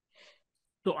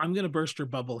 So I'm going to burst your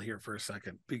bubble here for a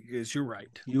second, because you're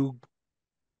right. You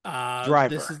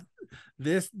driver.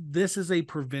 This is a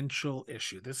provincial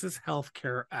issue. This is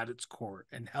healthcare at its core,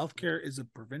 and healthcare is a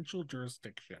provincial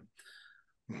jurisdiction.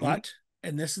 But,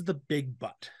 and this is the big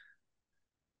but,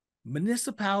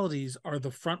 municipalities are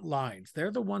the front lines. They're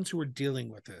the ones who are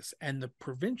dealing with this, and the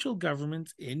provincial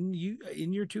governments in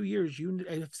your 2 years, you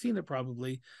have seen it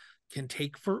probably, can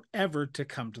take forever to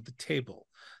come to the table.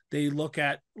 They look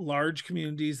at large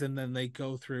communities and then they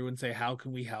go through and say, how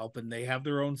can we help? And they have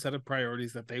their own set of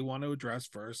priorities that they want to address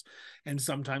first. And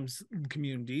sometimes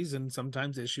communities and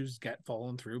sometimes issues get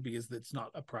fallen through because it's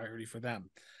not a priority for them.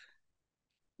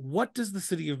 What does the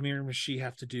city of Miramichi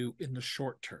have to do in the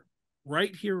short term,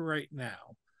 right here, right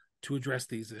now, to address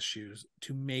these issues,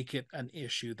 to make it an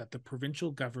issue that the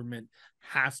provincial government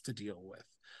has to deal with?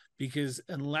 Because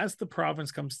unless the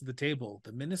province comes to the table,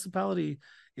 the municipality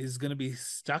is going to be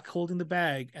stuck holding the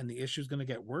bag, and the issue is going to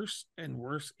get worse and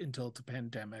worse until it's a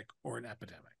pandemic or an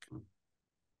epidemic.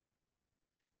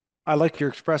 I like your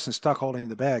expression, stuck holding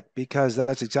the bag, because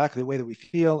that's exactly the way that we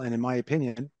feel. And in my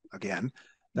opinion, again,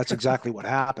 that's exactly what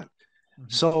happened.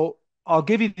 So I'll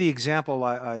give you the example.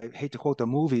 I hate to quote the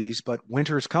movies, but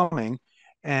winter's coming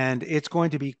and it's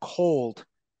going to be cold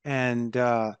and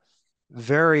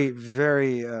very,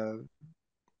 very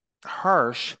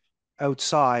harsh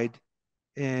outside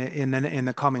in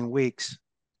the coming weeks.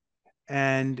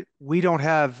 And we don't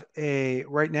have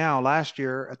right now, last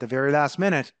year at the very last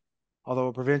minute, although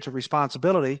a provincial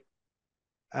responsibility,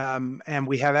 and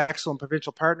we have excellent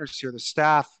provincial partners here, the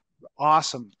staff,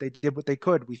 awesome. They did what they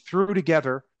could. We threw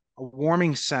together a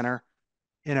warming center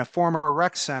in a former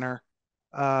rec center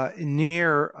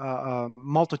near a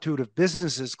multitude of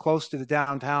businesses close to the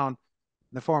downtown,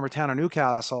 the former town of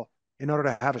Newcastle, in order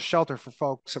to have a shelter for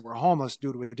folks that were homeless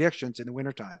due to addictions in the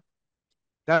wintertime.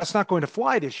 That's not going to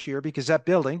fly this year because that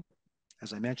building,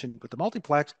 as I mentioned with the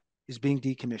multiplex, is being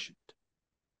decommissioned.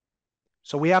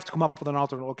 So we have to come up with an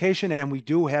alternate location, and we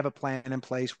do have a plan in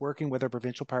place working with our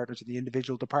provincial partners in the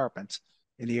individual departments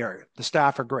in the area. The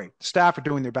staff are great. The staff are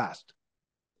doing their best.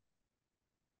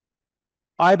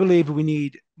 I believe we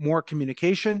need more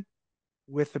communication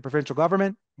with the provincial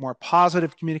government, more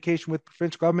positive communication with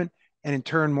provincial government, and in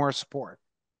turn, more support.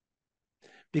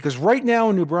 Because right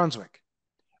now in New Brunswick,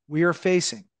 we are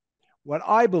facing what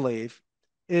I believe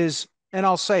is, and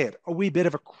I'll say it, a wee bit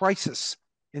of a crisis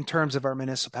in terms of our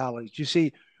municipalities. You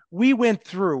see, we went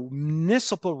through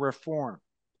municipal reform,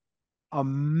 a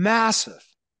massive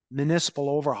municipal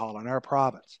overhaul in our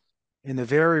province in the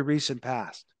very recent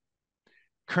past,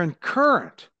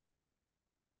 concurrent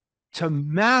to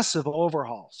massive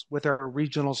overhauls with our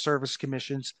regional service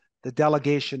commissions, the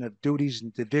delegation of duties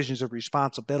and divisions of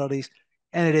responsibilities,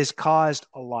 and it has caused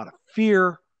a lot of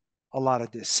fear, a lot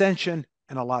of dissension,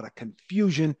 and a lot of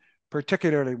confusion,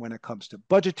 particularly when it comes to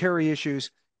budgetary issues.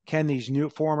 Can these new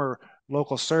former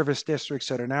local service districts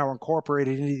that are now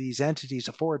incorporated into these entities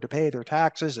afford to pay their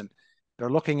taxes? And they're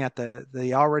looking at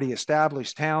the already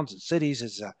established towns and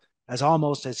cities as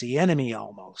almost as the enemy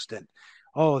almost. And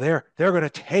oh, they're going to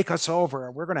take us over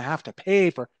and we're going to have to pay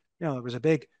for, there was a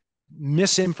big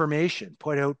misinformation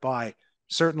put out by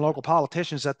certain local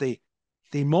politicians that the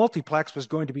multiplex was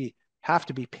going to have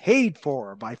to be paid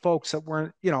for by folks that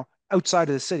weren't, outside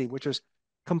of the city, which is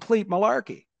complete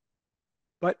malarkey.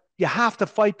 But you have to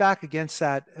fight back against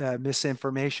that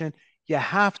misinformation. You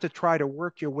have to try to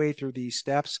work your way through these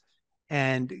steps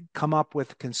and come up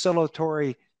with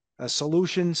conciliatory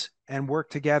solutions and work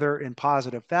together in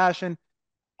positive fashion.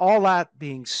 All that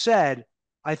being said,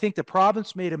 I think the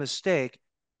province made a mistake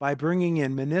by bringing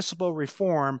in municipal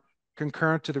reform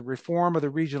concurrent to the reform of the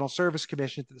regional service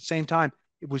commissions at the same time.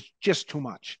 It was just too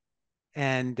much.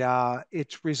 And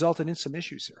it's resulted in some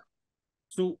issues here.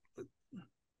 So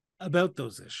about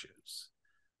those issues,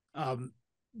 on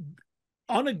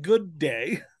a good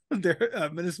day, their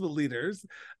municipal leaders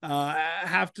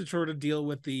have to sort of deal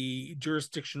with the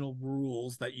jurisdictional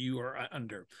rules that you are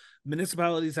under.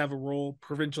 Municipalities have a role,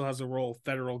 provincial has a role,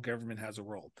 federal government has a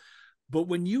role. But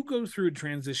when you go through a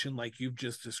transition like you've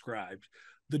just described,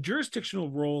 the jurisdictional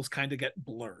roles kind of get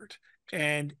blurred,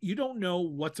 and you don't know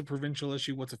what's a provincial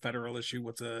issue, what's a federal issue,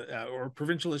 what's a or a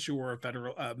provincial issue or a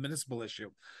federal municipal issue.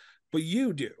 But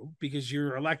you do, because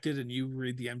you're elected and you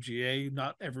read the MGA.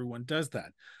 Not everyone does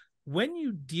that. When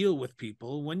you deal with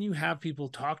people, when you have people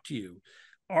talk to you,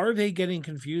 are they getting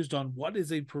confused on what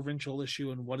is a provincial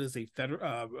issue and what is a federal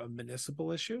a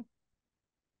municipal issue?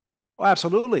 Well,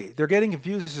 absolutely. They're getting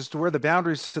confused as to where the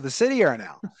boundaries to the city are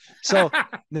now. So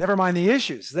never mind the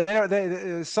issues.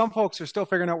 Some folks are still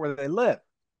figuring out where they live.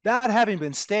 That having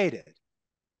been stated,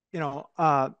 you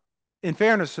know, in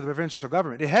fairness to the provincial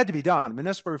government, it had to be done.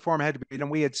 Municipal reform had to be done.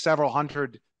 We had several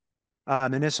hundred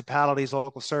municipalities,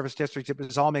 local service districts. It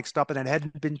was all mixed up, and it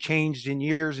hadn't been changed in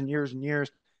years and years and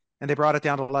years. And they brought it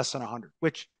down to less than 100,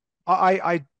 which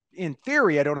in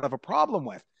theory, I don't have a problem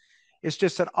with. It's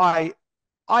just that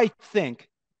I think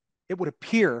it would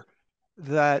appear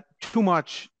that too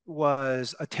much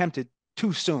was attempted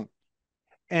too soon.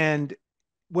 And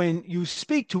when you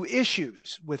speak to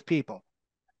issues with people,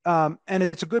 and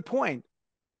it's a good point,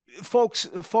 folks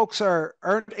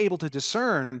aren't able to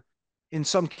discern in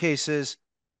some cases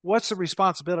what's the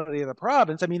responsibility of the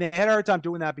province. I mean, they had a hard time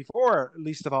doing that before,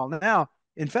 least of all now.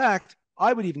 In fact,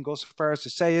 I would even go so far as to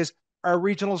say is our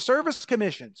regional service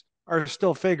commissions are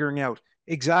still figuring out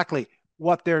exactly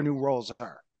what their new roles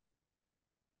are.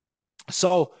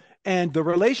 So, and the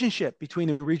relationship between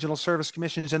the regional service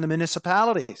commissions and the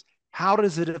municipalities, how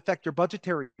does it affect your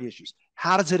budgetary issues?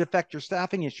 How does it affect your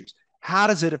staffing issues? How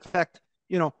does it affect,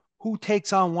 who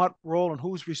takes on what role and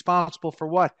who's responsible for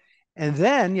what? And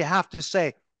then you have to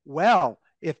say, well,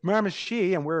 if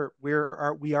Miramichi, and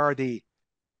we are the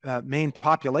main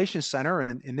population center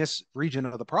in this region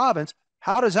of the province,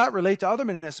 how does that relate to other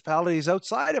municipalities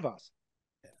outside of us?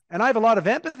 And I have a lot of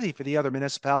empathy for the other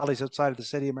municipalities outside of the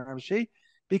city of Miramichi,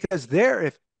 because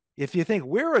if you think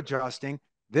we're adjusting,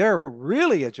 they're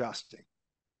really adjusting,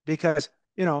 because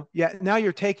now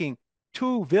you're taking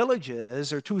two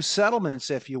villages or two settlements,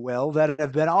 if you will, that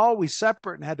have been always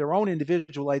separate and had their own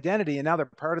individual identity, and now they're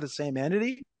part of the same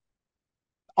entity.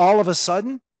 All of a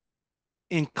sudden,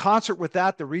 in concert with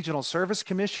that, the regional service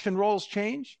commission roles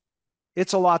change.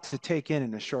 It's a lot to take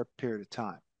in a short period of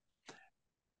time.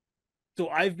 So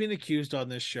I've been accused on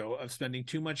this show of spending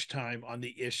too much time on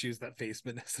the issues that face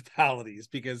municipalities,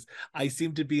 because I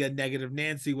seem to be a negative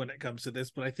Nancy when it comes to this,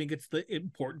 but I think it's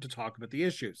important to talk about the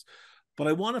issues. But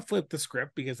I want to flip the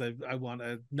script, because I want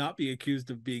to not be accused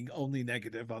of being only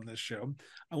negative on this show.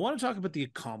 I want to talk about the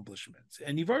accomplishments.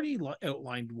 And you've already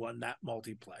outlined one, that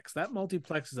multiplex. That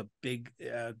multiplex is a big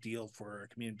deal for a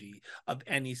community of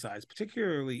any size,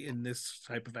 particularly in this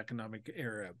type of economic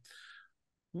era.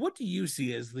 What do you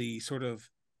see as the sort of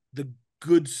the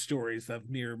good stories of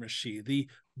Miramichi,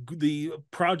 the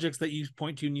projects that you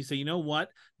point to and you say, you know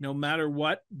what, no matter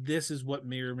what, this is what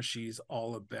Miramichi is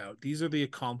all about. These are the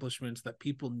accomplishments that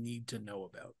people need to know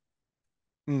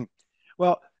about.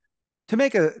 Well, to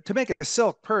make a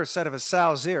silk purse out of a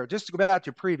sow's ear, just to go back to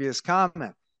your previous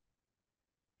comment,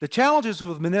 the challenges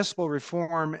with municipal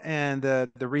reform and the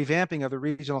revamping of the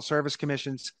regional service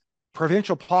commissions,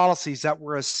 provincial policies that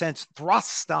were a sense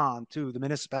thrust on to the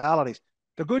municipalities.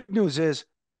 The good news is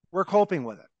we're coping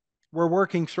with it. We're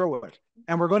working through it,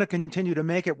 and we're going to continue to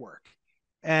make it work.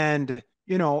 And,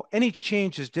 any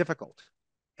change is difficult.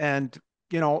 And,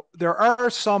 there are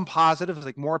some positives,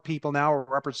 like more people now are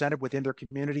represented within their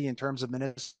community in terms of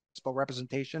municipal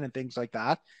representation and things like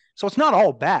that. So it's not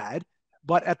all bad,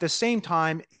 but at the same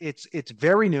time, it's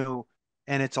very new,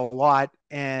 and it's a lot,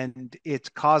 and it's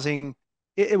causing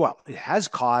it has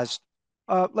caused,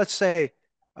 let's say,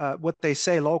 what they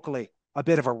say locally, a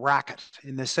bit of a racket,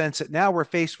 in the sense that now we're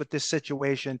faced with this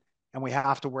situation and we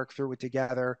have to work through it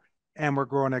together, and we're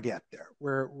going to get there.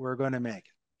 We're going to make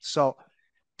it. So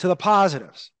to the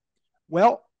positives,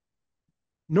 well,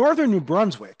 Northern New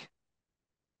Brunswick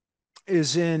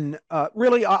is in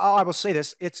really, I will say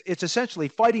this, it's essentially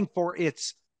fighting for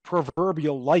its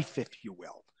proverbial life, if you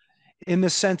will, in the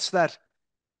sense that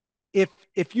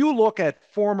if you look at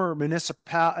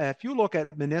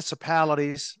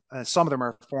municipalities, some of them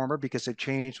are former because they've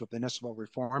changed with municipal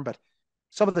reform, but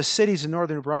some of the cities in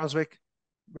Northern New Brunswick,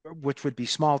 which would be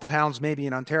small towns, maybe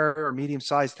in Ontario, or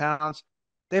medium-sized towns,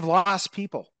 they've lost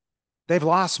people. They've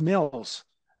lost mills.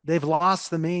 They've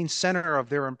lost the main center of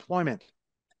their employment.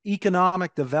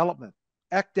 Economic development.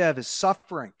 ECDEV is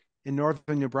suffering in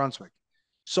Northern New Brunswick.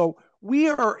 So We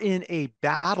are in a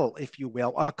battle, if you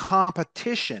will, a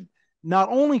competition, not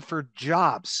only for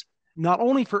jobs, not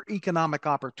only for economic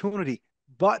opportunity,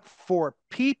 but for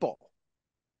people.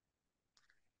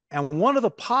 And one of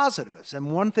the positives,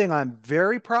 and one thing I'm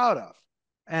very proud of,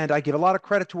 and I give a lot of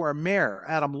credit to our mayor,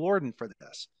 Adam Lorden, for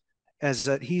this, is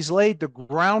that he's laid the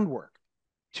groundwork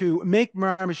to make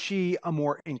Miramichi a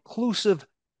more inclusive,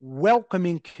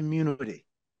 welcoming community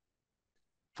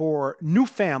for new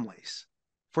families,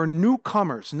 for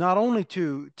newcomers, not only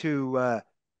to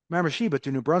Miramichi, but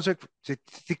to New Brunswick,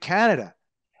 to Canada.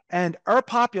 And our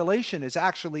population has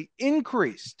actually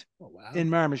increased in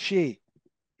Miramichi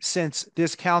since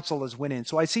this council has went in.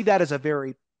 So I see that as a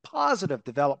very positive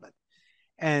development.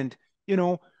 And, you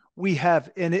know, we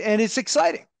have, and it's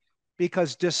exciting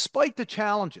because despite the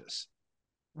challenges,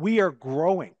 we are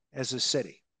growing as a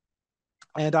city.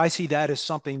 And I see that as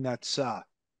something that's a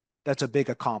big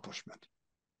accomplishment.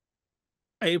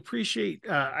 I appreciate.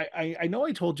 I know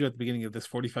I told you at the beginning of this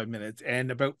 45 minutes,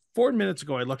 and about 4 minutes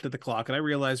ago, I looked at the clock and I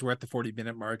realized we're at the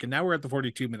 40-minute mark, and now we're at the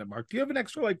 42-minute mark. Do you have an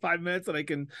extra like 5 minutes that I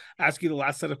can ask you the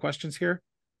last set of questions here?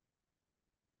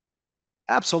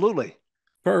 Absolutely.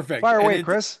 Perfect. Fire And away,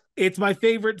 Chris. it's my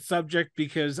favorite subject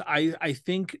because I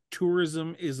think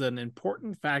tourism is an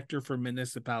important factor for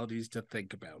municipalities to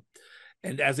think about.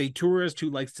 And as a tourist who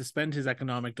likes to spend his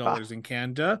economic dollars in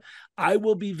Canada, I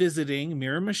will be visiting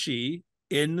Miramichi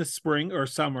in the spring or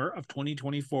summer of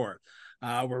 2024.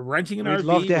 We're renting an We'd RV.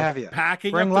 love to We're have you.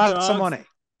 packing Bring up the lots of dogs. money.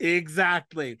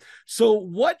 Exactly. So,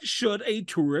 what should a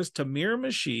tourist to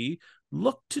Miramichi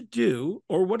look to do,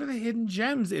 or what are the hidden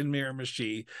gems in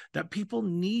Miramichi that people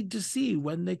need to see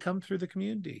when they come through the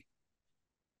community?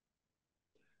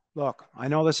 Look, I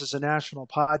know this is a national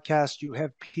podcast. You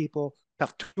have people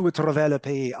partout à travers le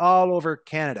pays, all over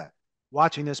Canada,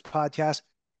 watching this podcast.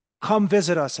 Come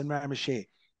visit us in Miramichi.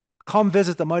 Come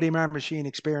visit the mighty Miramichi and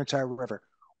experience our river.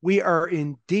 We are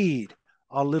indeed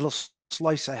a little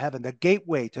slice of heaven, the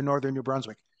gateway to northern New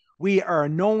Brunswick. We are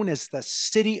known as the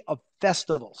city of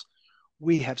festivals.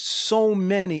 We have so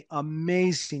many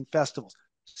amazing festivals,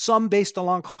 some based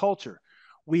along culture.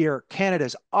 We are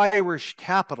Canada's Irish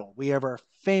capital. We have our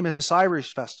famous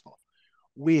Irish festival.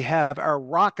 We have our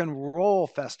rock and roll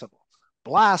festival.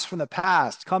 Blast from the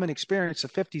past. Come and experience the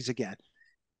 50s again.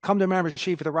 Come to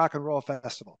Miramichi for the Rock and Roll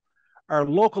Festival. Our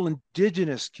local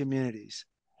indigenous communities,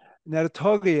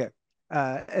 Naratogia,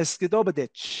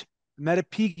 Eskidobadich,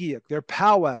 Metapigiak, their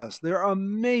powwows, they're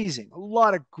amazing. A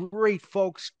lot of great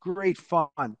folks, great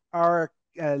fun. Our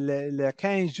le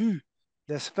 15 Juin,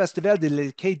 the Festival de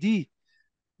l'Acadie,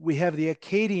 we have the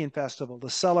Acadian Festival to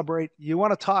celebrate. You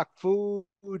want to talk food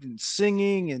and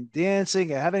singing and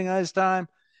dancing and having a nice time?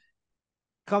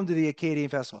 Come to the Acadian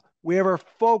Festival. We have our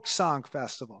folk song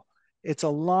festival. It's a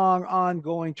long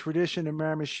ongoing tradition in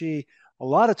Miramichi, a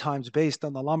lot of times based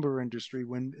on the lumber industry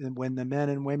when the men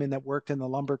and women that worked in the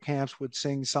lumber camps would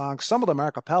sing songs, some of them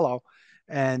a cappella,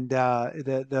 and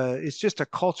it's just a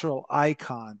cultural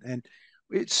icon. And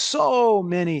it's so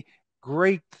many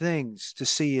great things to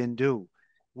see and do.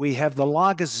 We have the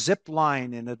longest zip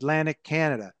line in Atlantic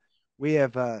Canada. We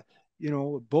have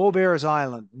Beaubears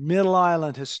Island, Middle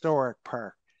Island Historic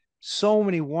Park. So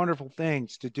many wonderful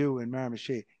things to do in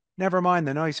Miramichi. Never mind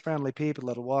the nice, friendly people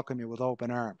that'll welcome you with open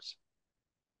arms.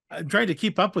 I'm trying to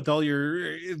keep up with all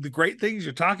the great things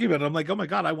you're talking about. I'm like, oh my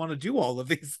God, I want to do all of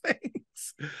these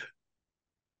things.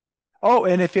 Oh,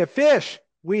 and if you fish,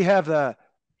 we have the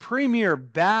premier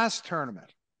bass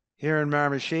tournament here in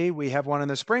Miramichi. We have one in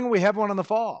the spring. We have one in the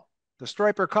fall, the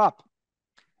Striper Cup.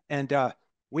 And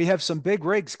we have some big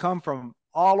rigs come from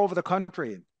all over the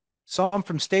country, some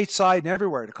from stateside and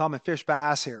everywhere to come and fish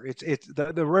bass here. It's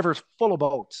the river's full of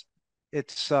boats.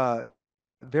 It's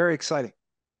very exciting.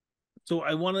 So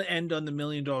I want to end on the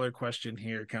 $1,000,000 question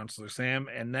here, Councillor Sam,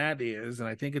 and that is, and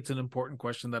I think it's an important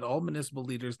question that all municipal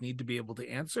leaders need to be able to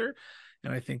answer,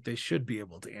 and I think they should be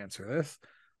able to answer this.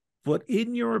 But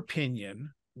in your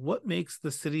opinion, what makes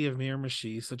the city of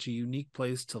Miramichi such a unique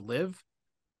place to live,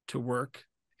 to work,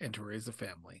 and to raise a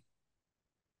family?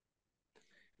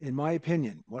 In my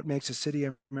opinion, what makes the city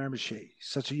of Miramichi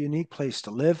such a unique place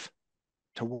to live,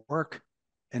 to work,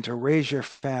 and to raise your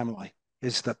family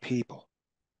is the people.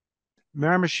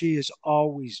 Miramichi has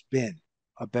always been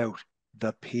about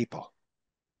the people.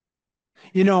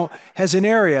 You know, as an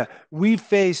area, we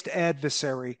faced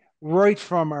adversary right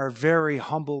from our very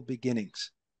humble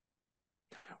beginnings.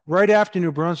 Right after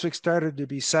New Brunswick started to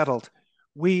be settled,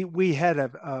 we had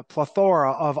a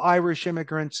plethora of Irish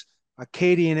immigrants,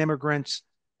 Acadian immigrants,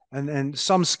 and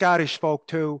some Scottish folk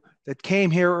too that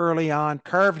came here early on,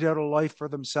 carved out a life for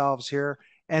themselves here,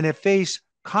 and have faced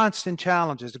constant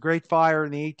challenges, the Great Fire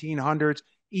in the 1800s,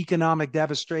 economic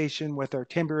devastation with our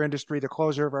timber industry, the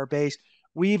closure of our base.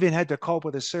 We even had to cope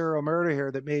with a serial murder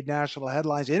here that made national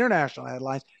headlines, international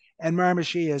headlines. And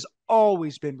Miramichi has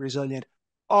always been resilient,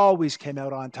 always came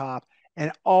out on top,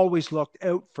 and always looked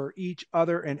out for each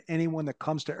other and anyone that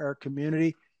comes to our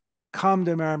community. Come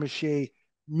to Miramichi,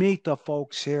 meet the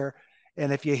folks here.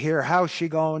 And if you hear how's she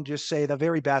going, just say the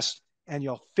very best, and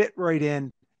you'll fit right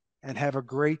in and have a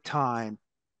great time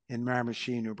in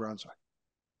Miramichi, New Brunswick.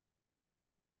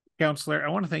 Counselor, I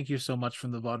want to thank you so much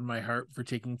from the bottom of my heart for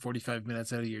taking 45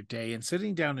 minutes out of your day and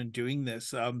sitting down and doing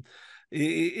this.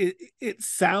 It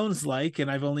sounds like, and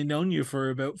I've only known you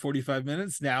for about 45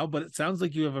 minutes now, but it sounds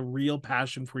like you have a real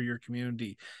passion for your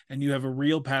community, and you have a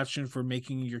real passion for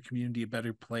making your community a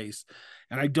better place.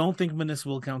 And I don't think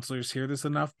municipal councillors hear this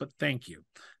enough, but thank you.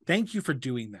 Thank you for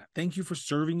doing that. Thank you for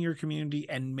serving your community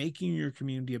and making your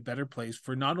community a better place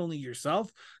for not only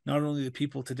yourself, not only the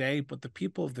people today, but the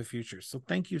people of the future. So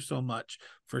thank you so much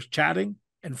for chatting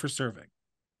and for serving.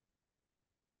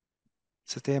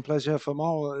 C'était un plaisir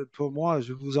pour moi.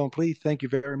 Je vous en prie. Thank you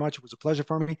very much. It was a pleasure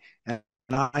for me. And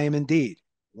I am indeed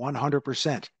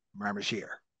 100% Miramichi.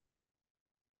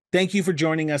 Thank you for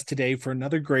joining us today for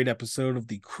another great episode of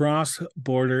the Cross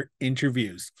Border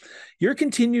Interviews. Your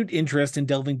continued interest in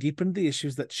delving deep into the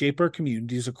issues that shape our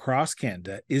communities across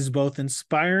Canada is both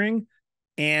inspiring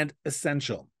and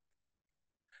essential.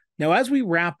 Now, as we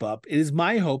wrap up, it is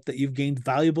my hope that you've gained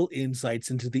valuable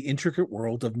insights into the intricate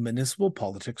world of municipal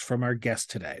politics from our guest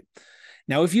today.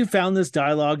 Now, if you found this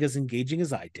dialogue as engaging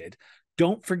as I did,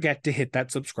 don't forget to hit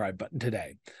that subscribe button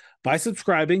today. By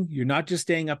subscribing, you're not just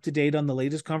staying up to date on the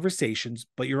latest conversations,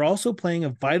 but you're also playing a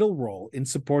vital role in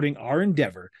supporting our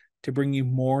endeavor to bring you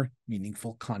more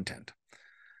meaningful content.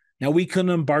 Now, we couldn't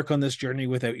embark on this journey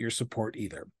without your support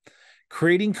either.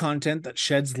 Creating content that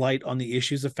sheds light on the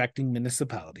issues affecting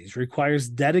municipalities requires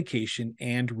dedication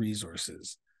and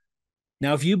resources.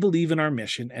 Now, if you believe in our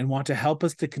mission and want to help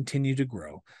us to continue to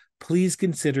grow, please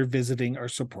consider visiting our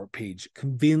support page,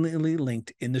 conveniently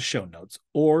linked in the show notes,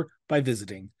 or by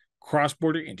visiting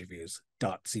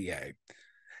crossborderinterviews.ca.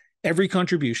 Every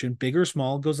contribution, big or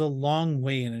small, goes a long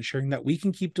way in ensuring that we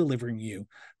can keep delivering you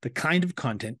the kind of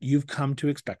content you've come to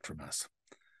expect from us.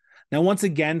 Now, once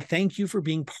again, thank you for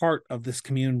being part of this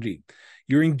community.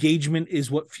 Your engagement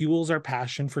is what fuels our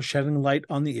passion for shedding light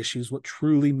on the issues what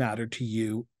truly matter to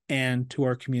you and to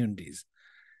our communities.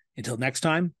 Until next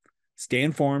time, stay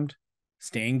informed,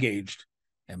 stay engaged,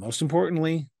 and most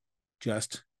importantly,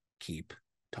 just keep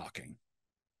talking.